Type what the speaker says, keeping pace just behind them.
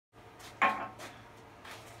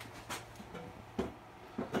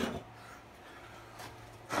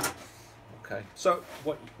Okay, so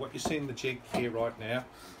what you see in the jig here right now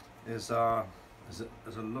is a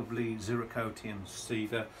lovely Ziricotian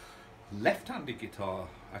cedar left-handed guitar,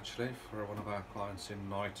 actually, for one of our clients in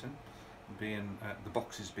Knighton. Being the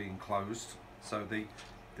box is being closed, so the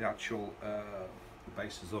actual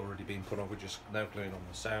bass has already been put on. We're just now gluing on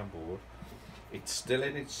the soundboard. It's still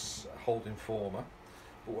in its holding former,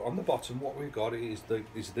 but on the bottom what we've got is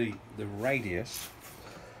the radius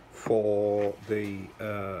for the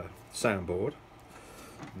soundboard.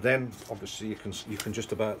 Then obviously you can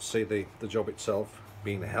just about see the job itself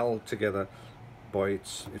being held together by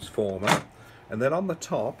its former. And then on the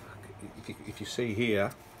top, if you see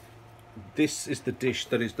here, this is the dish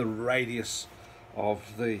that is the radius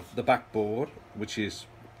of the backboard, which is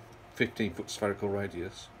 15-foot spherical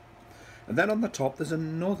radius. And then on the top there's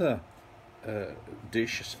another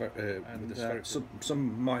dish,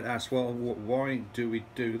 some might ask, well, why do we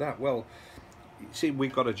do that? Well, you see,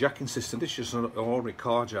 we've got a jacking system. This is an ordinary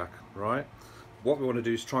car jack, right? What we want to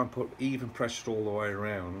do is try and put even pressure all the way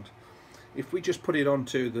around. If we just put it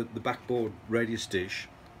onto the backboard radius dish,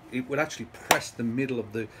 it would actually press the middle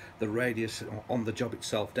of the radius on the job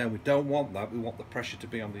itself down. We don't want that. We want the pressure to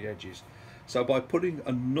be on the edges. So by putting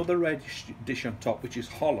another radius dish on top, which is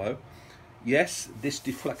hollow, yes, this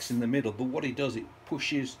deflects in the middle, but what it does, it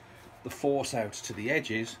pushes the force out to the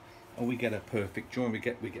edges, and we get a perfect join. We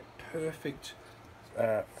get perfect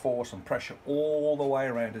force and pressure all the way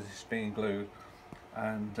around as it's being glued.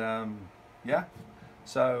 And yeah,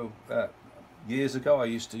 so years ago I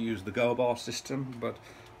used to use the Go Bar system, but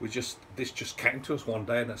this just came to us one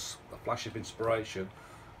day and it's a flash of inspiration,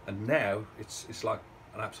 and now it's like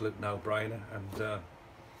an absolute no-brainer. And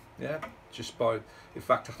yeah, just by, in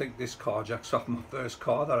fact, I think this car jack's off my first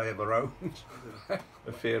car that I ever owned,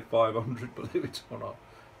 a Fiat 500, believe it or not.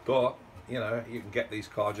 But you know, you can get these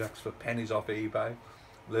car jacks for pennies off eBay,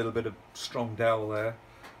 a little bit of strong dowel there,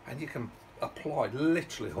 and you can apply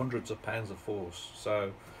literally hundreds of pounds of force. So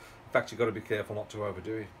in fact, you've got to be careful not to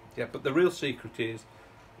overdo it. Yeah, but the real secret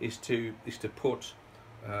is to put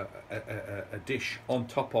a dish on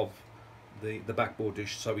top of the backboard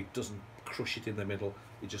dish, so it doesn't crush it in the middle.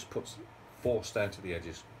 It just puts force down to the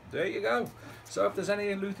edges. There you go. So if there's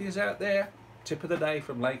any luthiers out there, tip of the day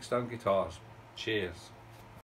from Lakestone Guitars. Cheers.